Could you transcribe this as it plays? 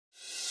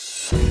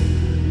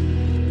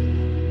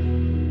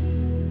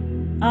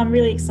I'm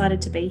really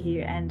excited to be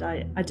here, and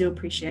I do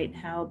appreciate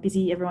how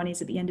busy everyone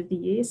is at the end of the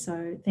year.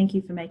 So thank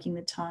you for making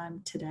the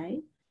time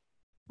today.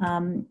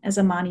 As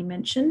Amani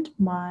mentioned,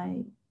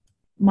 my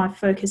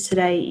focus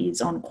today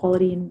is on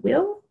quality and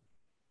will.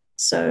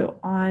 So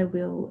I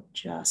will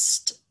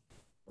just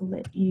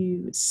let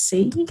you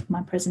see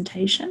my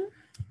presentation.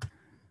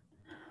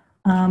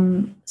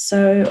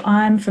 So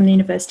I'm from the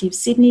University of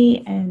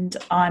Sydney, and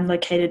I'm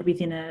located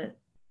within a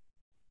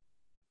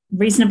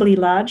reasonably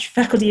large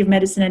Faculty of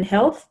Medicine and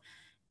Health,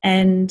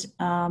 and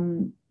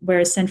we're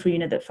a central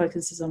unit that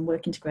focuses on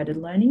work integrated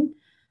learning.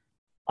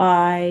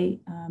 I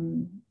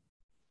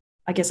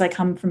guess I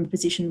come from a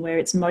position where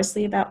it's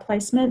mostly about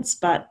placements,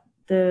 but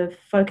the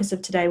focus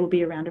of today will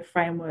be around a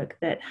framework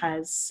that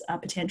has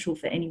potential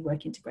for any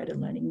work integrated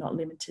learning, not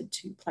limited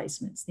to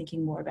placements,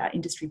 thinking more about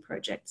industry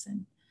projects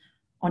and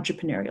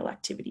entrepreneurial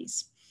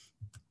activities.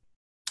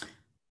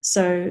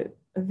 So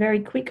a very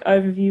quick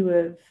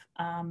overview of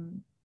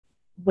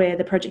where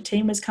the project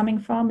team was coming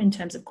from in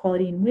terms of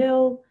quality and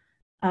will,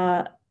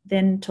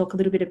 then talk a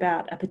little bit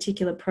about a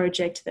particular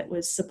project that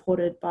was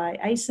supported by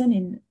ASIN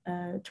in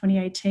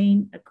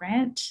 2018, a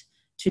grant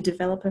to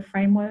develop a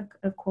framework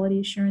of quality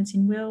assurance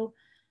in will.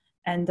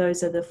 And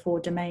those are the 4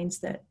 domains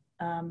that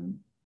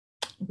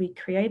we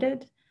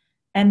created.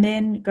 And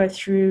then go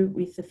through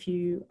with a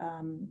few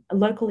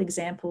local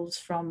examples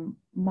from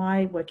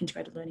my work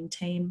integrated learning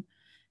team,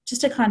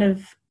 just to kind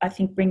of, I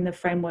think, bring the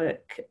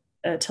framework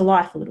to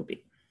life a little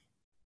bit.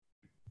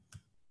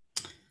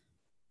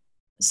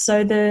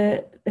 So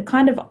the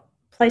kind of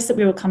place that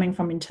we were coming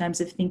from in terms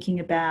of thinking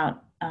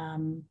about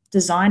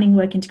designing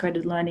work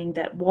integrated learning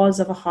that was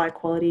of a high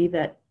quality,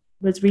 that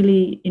was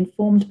really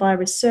informed by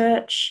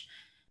research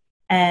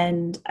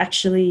and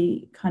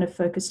actually kind of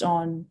focused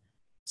on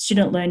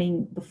student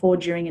learning before,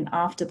 during and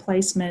after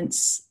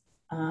placements,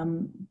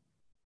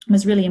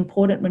 was really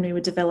important when we were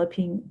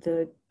developing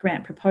the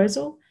grant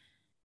proposal.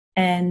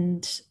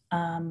 And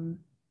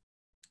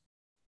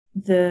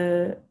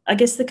I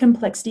guess the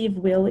complexity of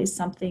will is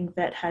something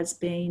that has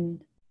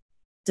been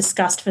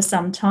discussed for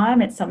some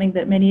time. It's something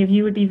that many of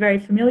you would be very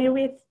familiar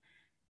with.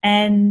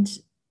 And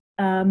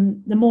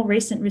the more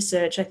recent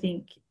research, I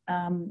think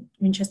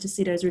Winchester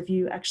Cito's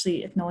review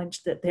actually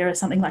acknowledged that there are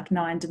something like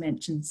 9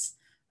 dimensions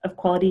of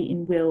quality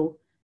in will,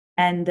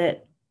 and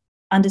that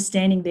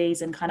understanding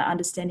these and kind of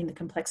understanding the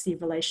complexity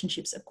of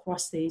relationships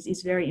across these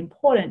is very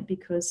important,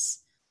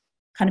 because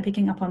kind of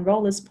picking up on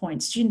Roller's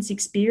point, students'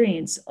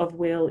 experience of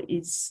will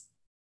is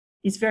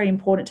very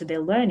important to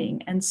their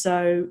learning. And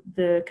so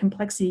the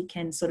complexity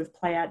can sort of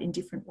play out in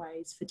different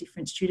ways for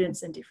different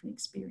students and different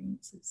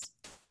experiences.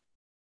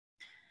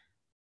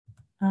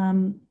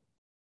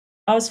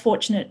 I was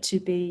fortunate to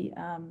be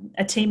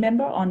a team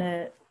member on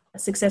a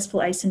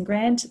successful ASIN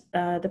grant.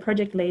 The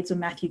project leads were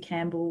Matthew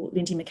Campbell,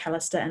 Lindy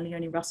McAllister and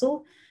Leonie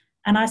Russell.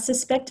 And I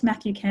suspect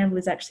Matthew Campbell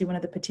is actually one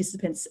of the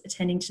participants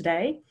attending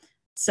today.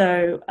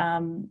 So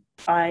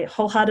I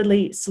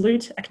wholeheartedly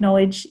salute,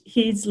 acknowledge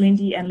his,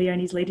 Lindy and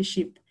Leonie's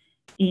leadership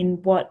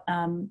in what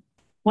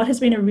has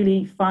been a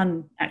really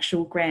fun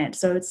actual grant.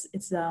 So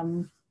it's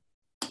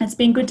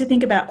been good to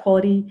think about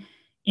quality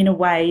in a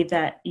way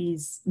that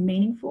is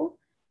meaningful,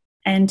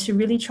 and to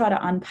really try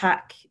to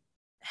unpack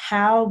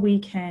how we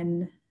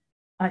can,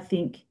 I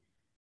think,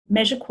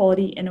 measure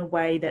quality in a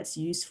way that's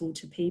useful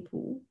to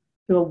people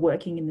who are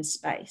working in the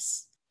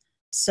space.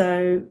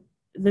 So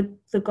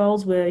the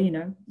goals were,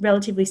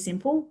 relatively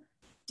simple.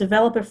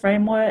 Develop a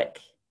framework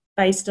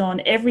based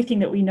on everything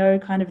that we know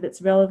kind of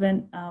that's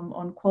relevant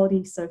on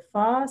quality so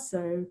far.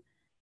 So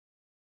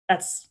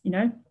that's,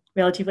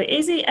 relatively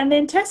easy. And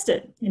then test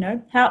it.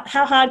 How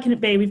hard can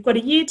it be? We've got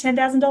a year,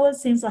 $10,000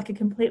 seems like a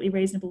completely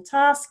reasonable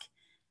task.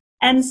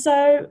 And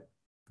so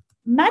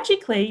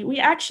magically, we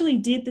actually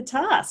did the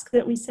task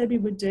that we said we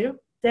would do.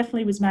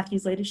 Definitely was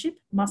Matthew's leadership.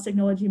 Must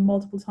acknowledge him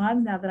multiple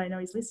times now that I know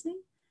he's listening.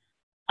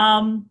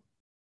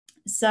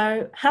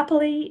 So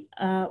happily,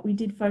 we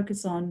did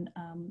focus on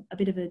a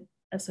bit of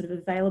a sort of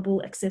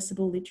available,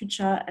 accessible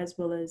literature, as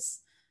well as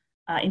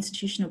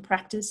institutional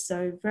practice.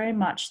 So very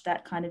much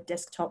that kind of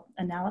desktop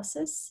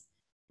analysis,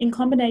 in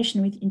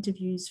combination with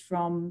interviews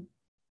from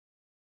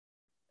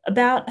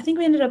I think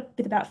we ended up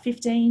with about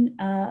 15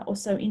 or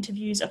so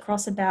interviews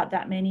across about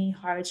that many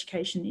higher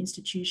education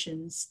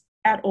institutions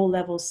at all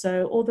levels.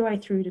 So all the way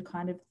through to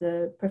kind of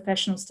the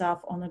professional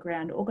staff on the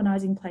ground,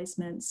 organising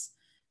placements,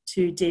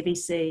 to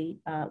DVC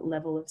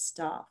level of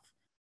staff.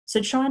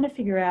 So trying to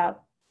figure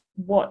out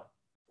what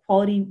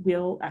quality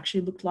will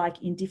actually look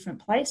like in different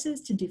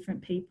places to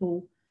different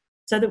people,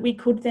 so that we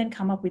could then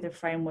come up with a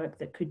framework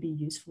that could be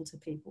useful to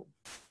people.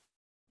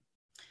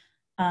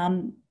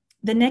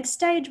 The next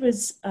stage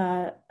was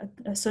a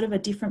sort of a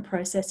different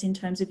process in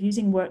terms of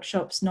using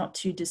workshops not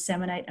to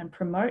disseminate and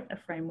promote a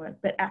framework,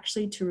 but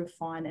actually to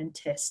refine and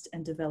test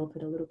and develop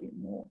it a little bit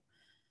more.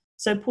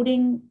 So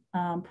putting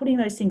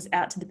those things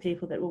out to the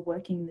people that were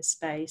working in the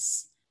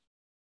space,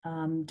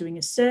 doing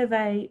a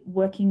survey,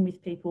 working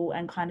with people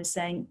and kind of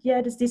saying,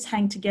 yeah, does this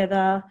hang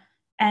together?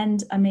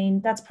 And I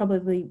mean, that's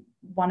probably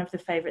one of the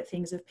favorite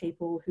things of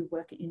people who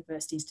work at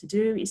universities to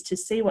do is to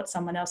see what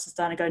someone else has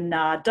done and go,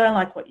 nah, don't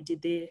like what you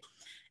did there.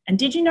 And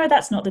did you know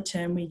that's not the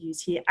term we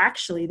use here?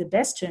 Actually, the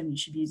best term you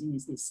should be using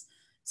is this.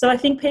 So I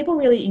think people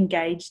really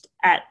engaged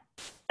at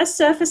a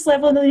surface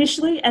level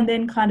initially, and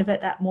then kind of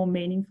at that more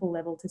meaningful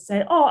level to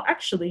say, oh,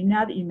 actually,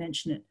 now that you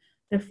mention it,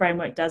 the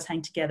framework does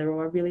hang together,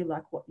 or I really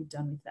like what you've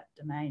done with that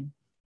domain.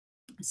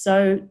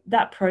 So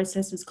that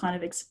process was kind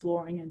of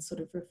exploring and sort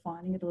of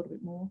refining it a little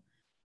bit more.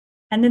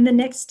 And then the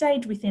next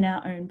stage within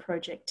our own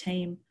project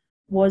team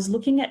was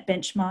looking at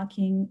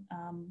benchmarking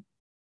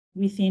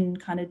within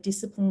kind of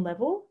discipline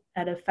level,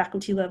 at a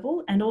faculty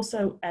level, and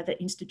also at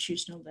the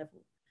institutional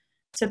level.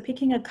 So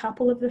picking a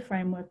couple of the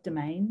framework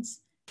domains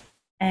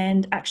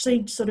and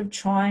actually sort of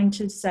trying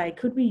to say,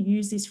 could we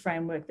use this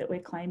framework that we're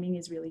claiming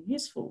is really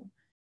useful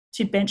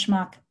to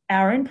benchmark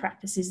our own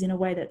practices in a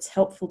way that's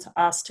helpful to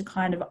us to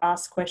kind of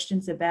ask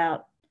questions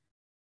about,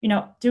 you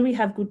know, do we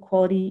have good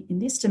quality in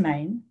this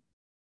domain,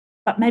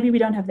 but maybe we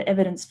don't have the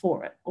evidence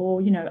for it?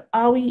 Or, you know,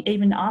 are we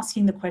even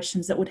asking the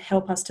questions that would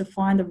help us to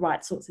find the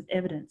right sorts of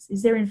evidence?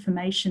 Is there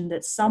information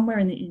that's somewhere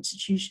in the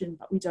institution,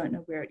 but we don't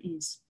know where it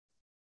is?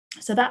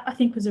 So that, I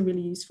think, was a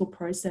really useful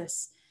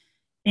process,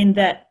 in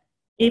that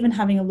even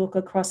having a look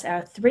across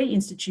our 3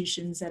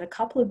 institutions at a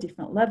couple of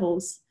different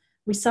levels,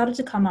 we started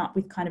to come up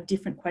with kind of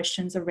different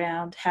questions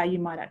around how you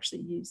might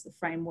actually use the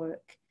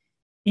framework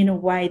in a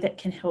way that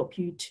can help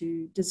you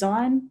to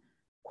design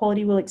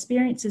quality WIL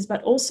experiences,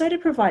 but also to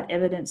provide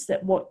evidence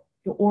that what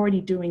you're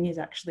already doing is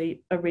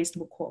actually a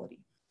reasonable quality.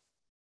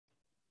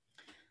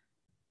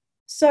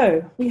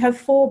 So we have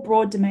 4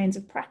 broad domains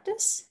of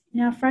practice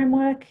in our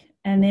framework,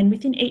 and then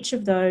within each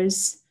of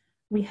those,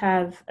 we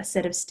have a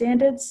set of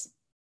standards.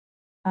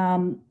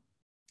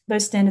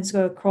 Those standards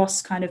go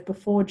across kind of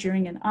before,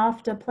 during, and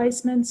after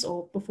placements,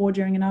 or before,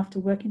 during, and after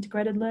work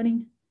integrated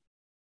learning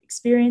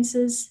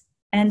experiences.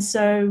 And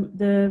so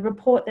the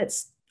report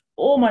that's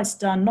almost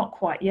done, not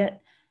quite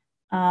yet,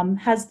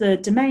 has the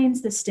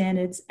domains, the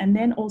standards, and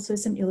then also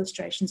some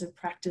illustrations of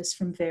practice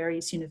from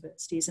various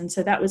universities. And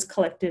so that was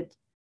collected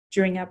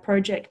during our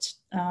project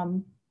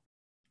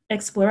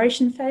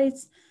exploration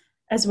phase,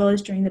 as well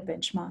as during the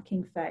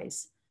benchmarking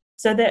phase.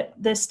 So that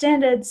the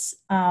standards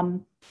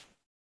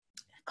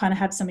kind of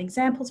have some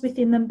examples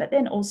within them, but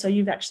then also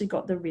you've actually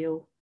got the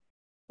real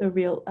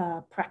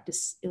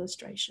practice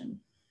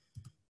illustration.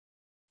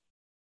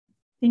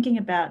 Thinking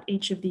about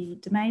each of the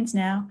domains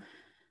now,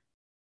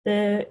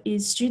 there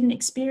is student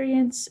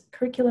experience,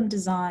 curriculum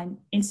design,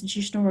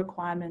 institutional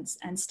requirements,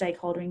 and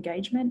stakeholder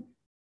engagement.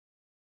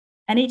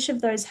 And each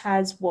of those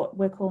has what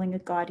we're calling a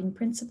guiding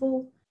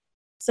principle.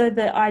 So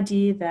the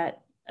idea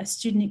that a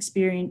student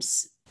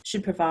experience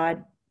should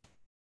provide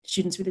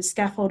students with a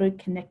scaffolded,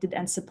 connected,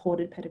 and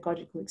supported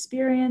pedagogical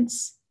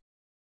experience,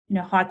 you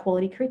know, high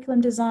quality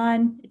curriculum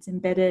design, it's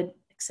embedded,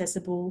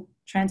 accessible,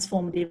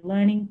 transformative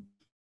learning,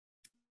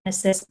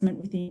 assessment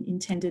within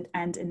intended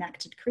and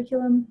enacted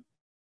curriculum.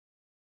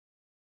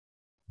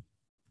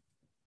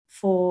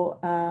 For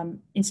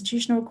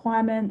institutional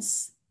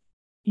requirements,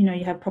 you know,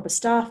 you have proper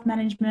staff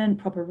management,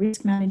 proper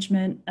risk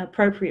management,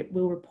 appropriate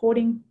WIL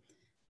reporting,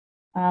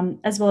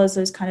 as well as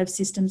those kind of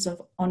systems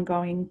of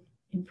ongoing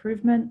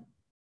improvement.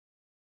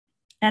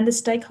 And the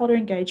stakeholder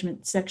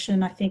engagement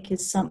section, I think,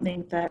 is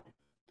something that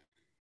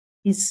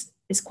is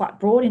quite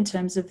broad in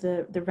terms of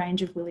the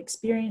range of WIL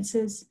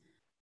experiences.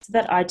 So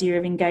that idea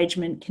of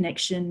engagement,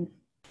 connection,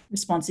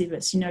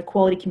 responsiveness, you know,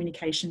 quality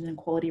communication and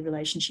quality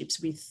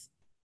relationships with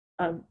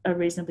a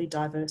reasonably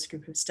diverse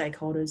group of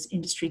stakeholders,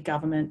 industry,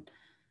 government,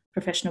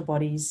 professional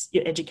bodies,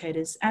 your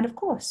educators, and of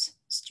course,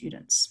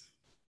 students.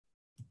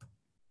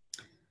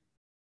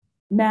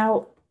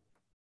 Now,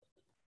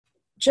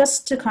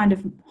 just to kind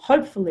of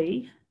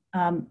hopefully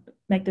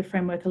make the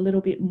framework a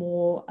little bit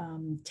more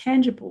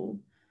tangible,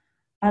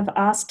 I've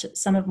asked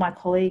some of my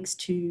colleagues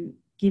to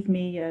give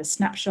me a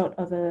snapshot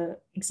of an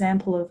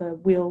example of a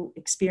WIL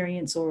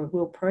experience or a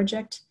WIL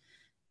project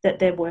that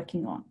they're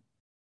working on.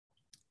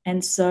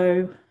 And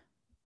so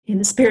in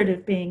the spirit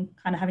of being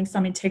kind of having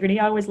some integrity,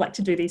 I always like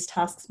to do these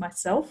tasks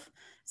myself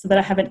so that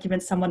I haven't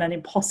given someone an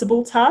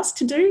impossible task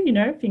to do, you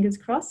know, fingers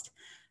crossed.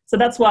 So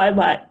that's why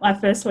my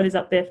first one is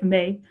up there for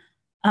me.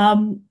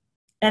 And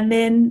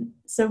then,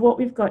 so what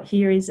we've got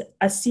here is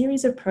a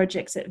series of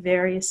projects at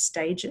various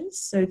stages.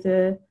 So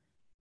the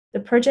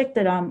project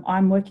that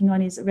I'm working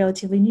on is a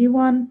relatively new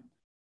one.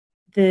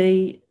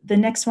 The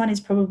next one is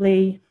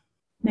probably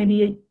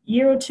maybe a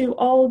year or 2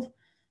 old.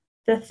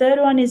 The third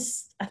one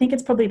is, I think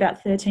it's probably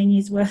about 13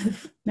 years worth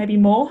of, maybe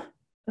more,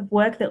 of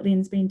work that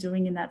Lynn's been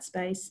doing in that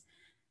space.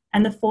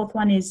 And the fourth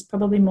one is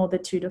probably more the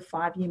 2 to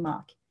 5 year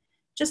mark.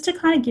 Just to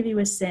kind of give you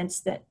a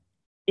sense that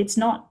it's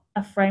not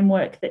a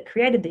framework that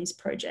created these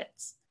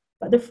projects,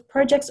 but the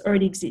projects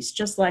already exist,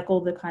 just like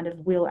all the kind of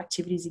WIL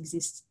activities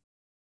exist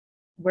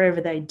wherever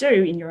they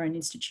do in your own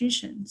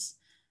institutions.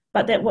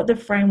 But that what the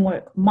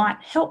framework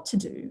might help to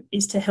do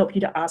is to help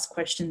you to ask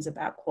questions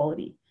about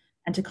quality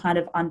and to kind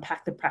of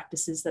unpack the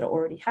practices that are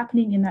already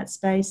happening in that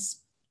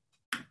space.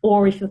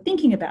 Or if you're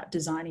thinking about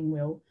designing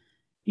WIL,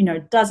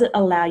 does it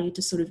allow you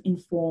to sort of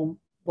inform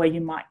where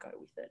you might go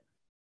with it?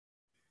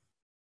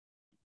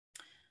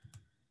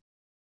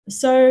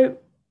 So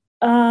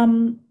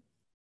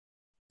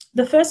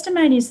the first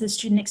domain is the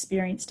student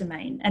experience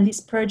domain, and this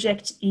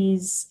project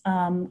is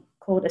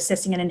called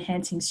Assessing and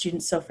Enhancing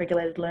Student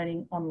Self-Regulated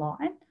Learning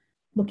Online,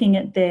 looking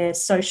at their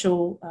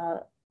social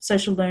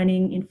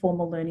learning,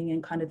 informal learning,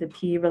 and kind of the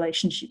peer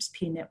relationships,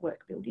 peer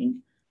network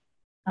building.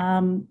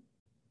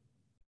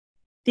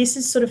 This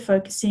is sort of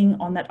focusing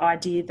on that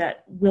idea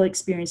that WIL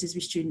experiences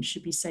with students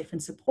should be safe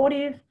and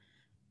supportive,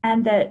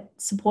 and that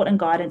support and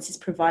guidance is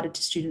provided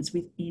to students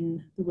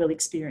within the WIL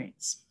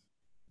experience.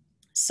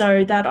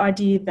 So that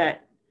idea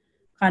that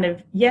kind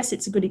of, yes,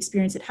 it's a good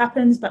experience, it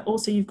happens, but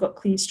also you've got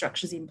clear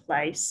structures in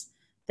place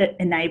that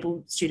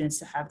enable students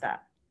to have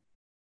that.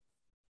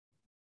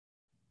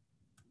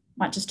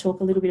 Might just talk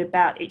a little bit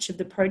about each of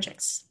the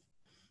projects.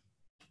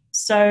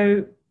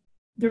 So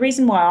the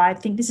reason why I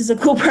think this is a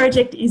cool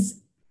project is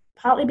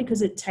partly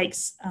because it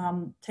takes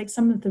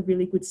some of the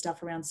really good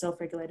stuff around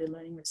self-regulated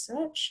learning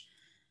research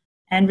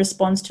and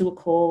responds to a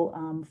call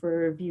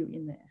for a review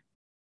in there.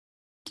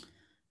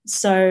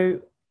 So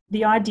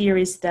the idea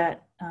is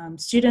that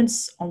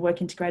students on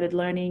work integrated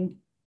learning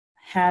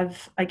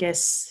have, I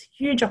guess,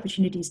 huge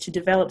opportunities to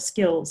develop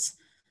skills,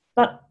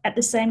 but at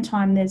the same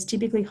time, there's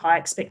typically high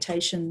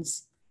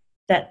expectations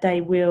that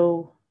they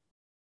will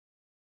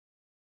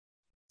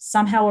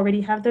somehow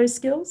already have those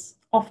skills,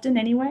 often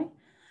anyway.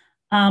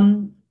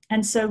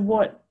 And so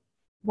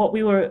what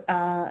we were,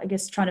 I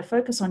guess, trying to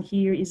focus on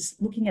here is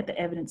looking at the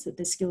evidence that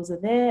the skills are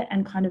there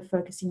and kind of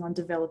focusing on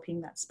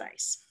developing that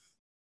space.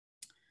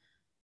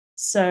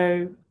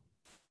 So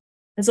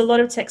there's a lot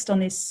of text on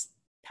this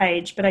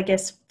page, but I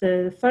guess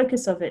the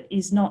focus of it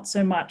is not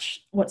so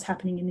much what's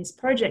happening in this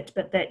project,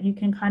 but that you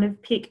can kind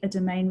of pick a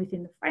domain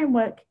within the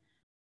framework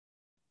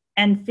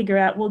and figure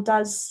out, well,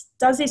 does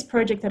this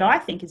project that I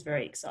think is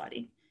very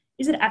exciting,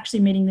 is it actually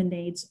meeting the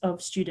needs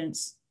of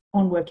students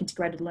on work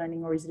integrated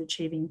learning, or is it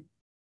achieving,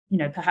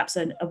 perhaps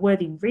a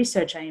worthy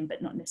research aim,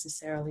 but not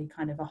necessarily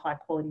kind of a high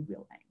quality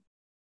WIL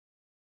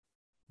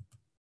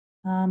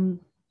aim?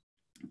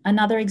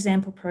 Another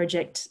example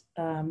project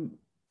from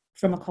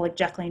a colleague,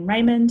 Jacqueline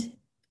Raymond,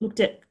 looked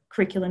at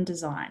curriculum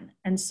design.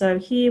 And so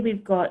here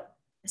we've got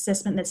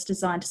assessment that's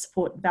designed to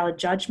support valid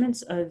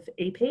judgments of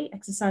EP,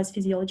 exercise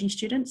physiology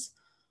students,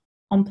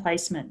 on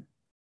placement.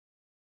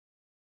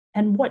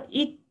 And what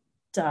it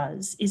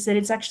does is that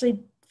it's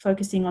actually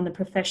focusing on the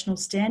professional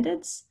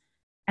standards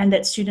and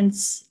that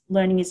students'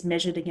 learning is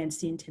measured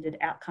against the intended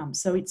outcome.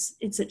 So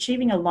it's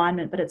achieving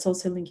alignment, but it's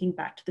also linking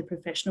back to the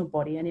professional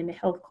body. And in a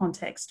health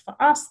context, for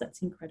us,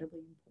 that's incredibly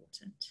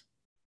important.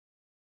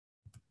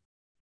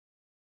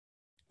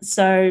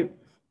 So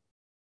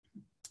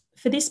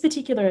for this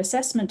particular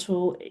assessment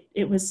tool,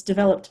 it was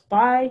developed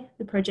by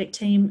the project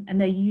team, and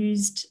they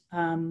used,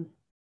 I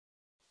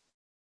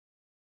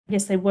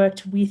guess they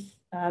worked with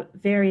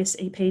various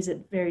EPs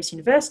at various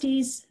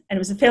universities, and it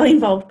was a fairly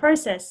involved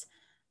process,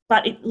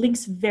 but it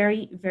links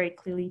very, very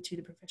clearly to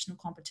the professional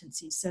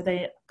competencies. So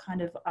they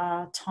kind of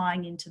are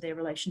tying into their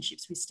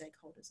relationships with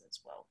stakeholders as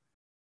well.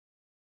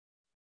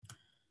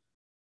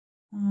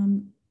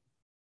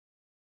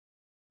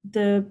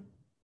 The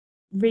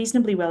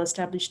reasonably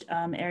well-established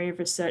area of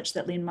research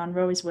that Lynn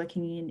Munro is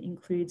working in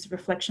includes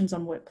reflections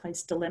on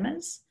workplace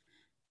dilemmas.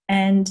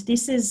 And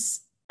this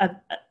is a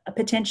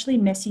potentially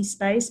messy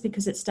space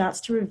because it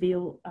starts to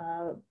reveal,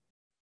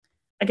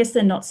 I guess,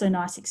 the not so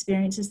nice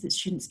experiences that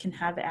students can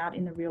have out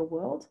in the real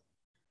world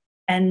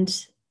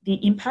and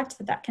the impact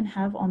that that can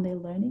have on their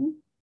learning.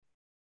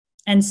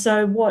 And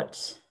so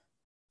what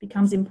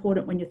becomes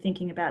important when you're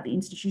thinking about the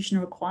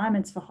institutional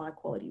requirements for high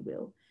quality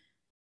WIL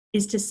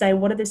is to say,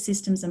 what are the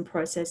systems and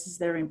processes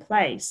that are in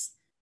place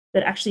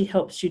that actually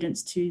help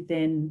students to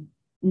then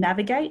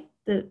navigate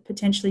the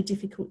potentially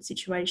difficult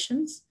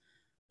situations,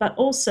 but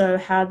also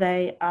how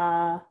they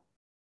are,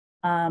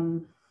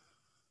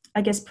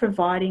 I guess,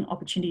 providing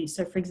opportunities.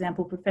 So for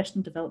example,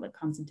 professional development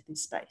comes into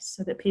this space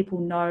so that people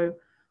know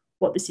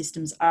what the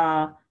systems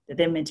are that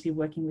they're meant to be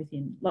working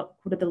within. What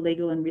are the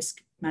legal and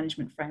risk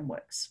management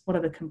frameworks? What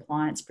are the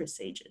compliance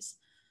procedures?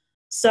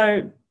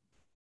 So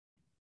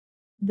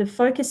the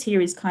focus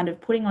here is kind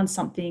of putting on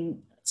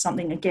something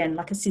again,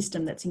 like a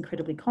system that's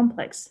incredibly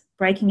complex,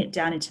 breaking it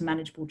down into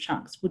manageable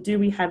chunks. Well, do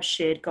we have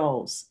shared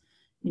goals?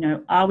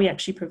 Are we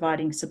actually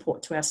providing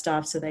support to our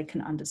staff so they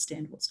can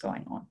understand what's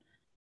going on?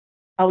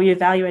 Are we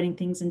evaluating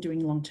things and doing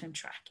long-term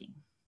tracking?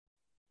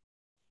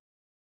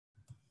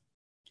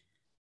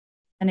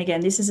 And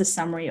again, this is a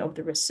summary of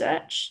the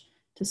research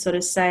to sort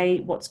of say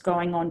what's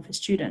going on for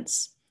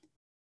students.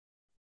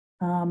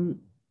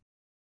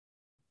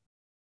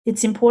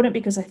 It's important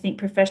because I think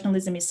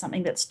professionalism is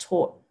something that's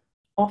taught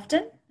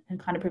often, and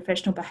kind of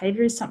professional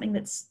behaviour is something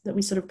that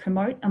we sort of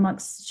promote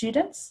amongst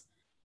students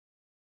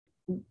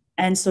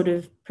and sort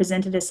of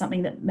presented as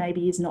something that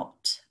maybe is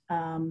not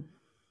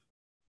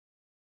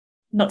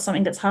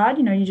something that's hard,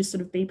 you just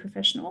sort of be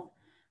professional.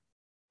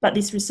 But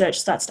this research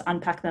starts to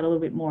unpack that a little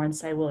bit more and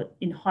say, well,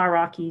 in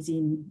hierarchies,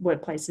 in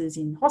workplaces,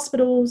 in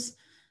hospitals,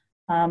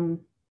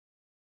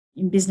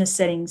 in business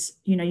settings,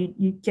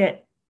 you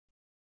get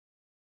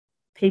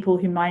people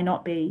who may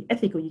not be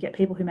ethical, you get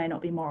people who may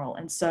not be moral.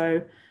 And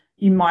so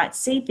you might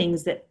see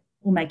things that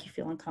will make you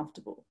feel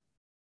uncomfortable.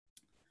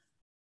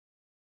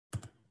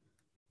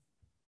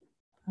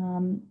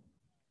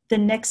 The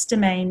next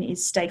domain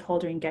is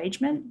stakeholder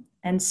engagement.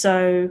 And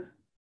so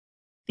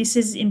this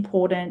is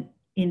important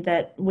in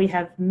that we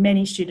have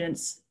many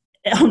students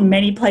on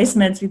many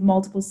placements with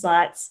multiple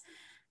sites.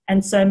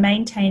 And so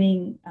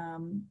maintaining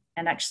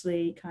and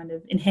actually kind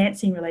of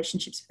enhancing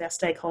relationships with our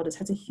stakeholders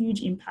has a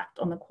huge impact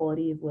on the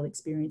quality of WIL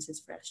experiences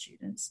for our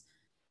students.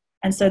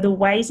 And so the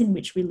ways in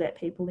which we let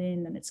people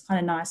in, and it's kind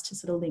of nice to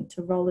sort of link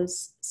to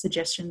Roller's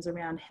suggestions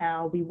around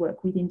how we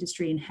work with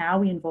industry and how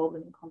we involve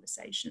them in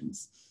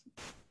conversations,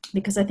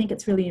 because I think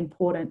it's really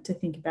important to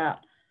think about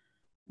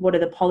what are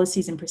the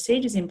policies and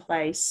procedures in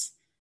place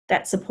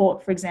that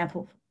support, for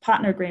example,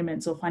 partner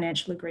agreements or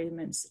financial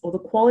agreements, or the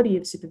quality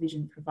of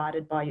supervision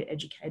provided by your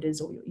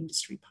educators or your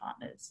industry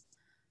partners.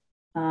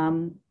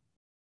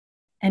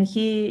 And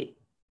here,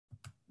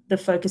 the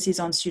focus is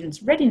on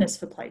students' readiness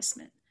for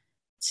placement,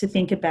 to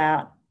think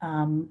about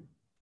kind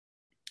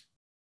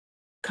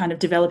of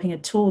developing a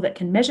tool that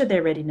can measure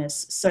their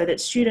readiness so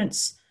that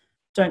students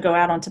don't go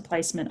out onto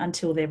placement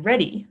until they're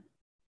ready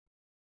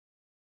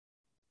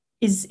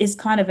is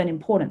kind of an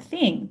important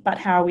thing. But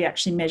how are we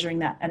actually measuring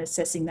that and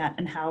assessing that,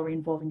 and how are we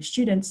involving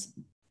students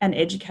and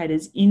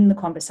educators in the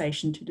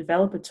conversation to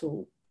develop a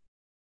tool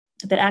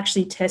that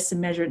actually tests and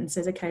measures it and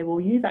says, okay,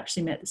 well, you've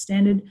actually met the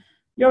standard,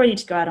 you're ready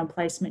to go out on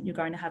placement, you're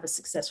going to have a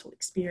successful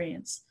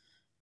experience,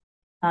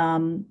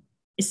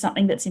 is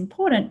something that's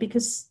important,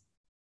 because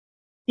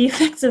the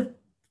effects of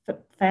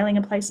failing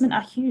a placement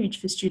are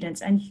huge for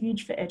students and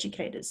huge for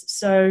educators.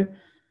 So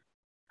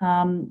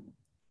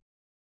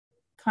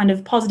kind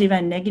of positive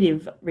and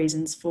negative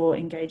reasons for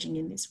engaging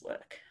in this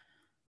work.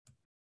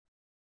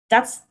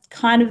 That's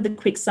kind of the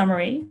quick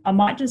summary. I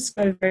might just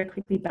go very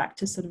quickly back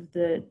to sort of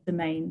the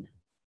main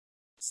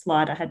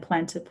slide. I had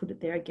planned to put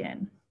it there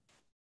again.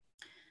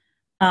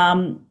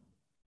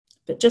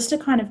 But just to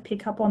kind of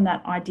pick up on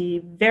that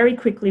idea very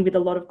quickly with a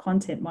lot of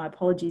content, my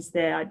apologies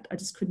there. I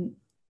just couldn't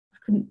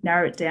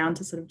narrow it down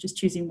to sort of just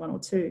choosing one or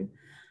two.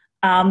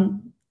 I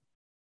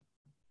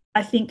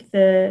think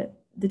the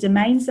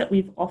domains that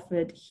we've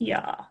offered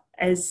here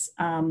as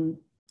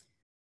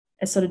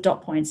sort of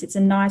dot points, it's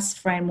a nice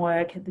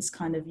framework, this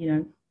kind of,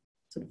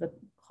 sort of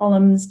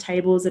columns,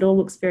 tables, it all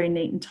looks very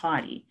neat and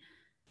tidy.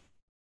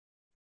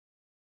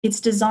 It's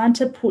designed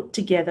to put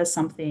together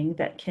something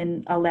that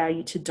can allow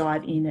you to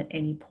dive in at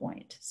any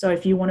point. So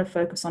if you want to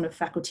focus on a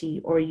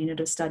faculty or a unit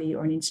of study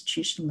or an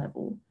institution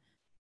level,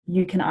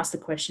 you can ask the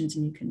questions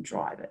and you can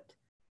drive it.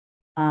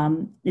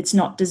 It's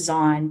not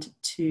designed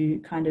to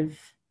kind of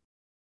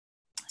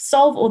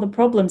solve all the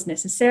problems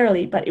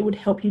necessarily, but it would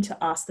help you to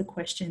ask the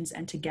questions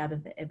and to gather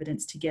the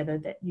evidence together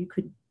that you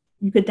could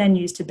then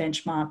use to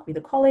benchmark with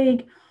a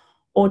colleague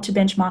or to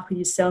benchmark with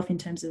yourself in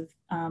terms of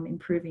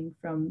improving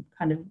from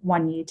kind of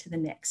one year to the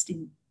next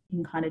in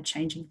kind of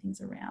changing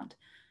things around.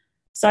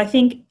 So I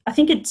think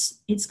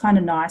it's kind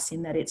of nice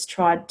in that it's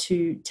tried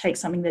to take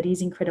something that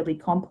is incredibly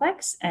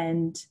complex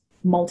and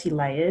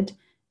multi-layered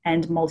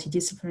and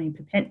multidisciplinary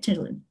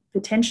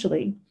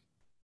potentially,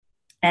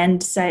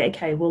 and say,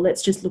 okay, well,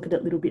 let's just look at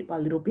it little bit by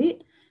little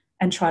bit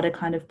and try to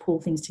kind of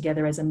pull things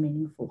together as a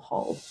meaningful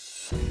whole.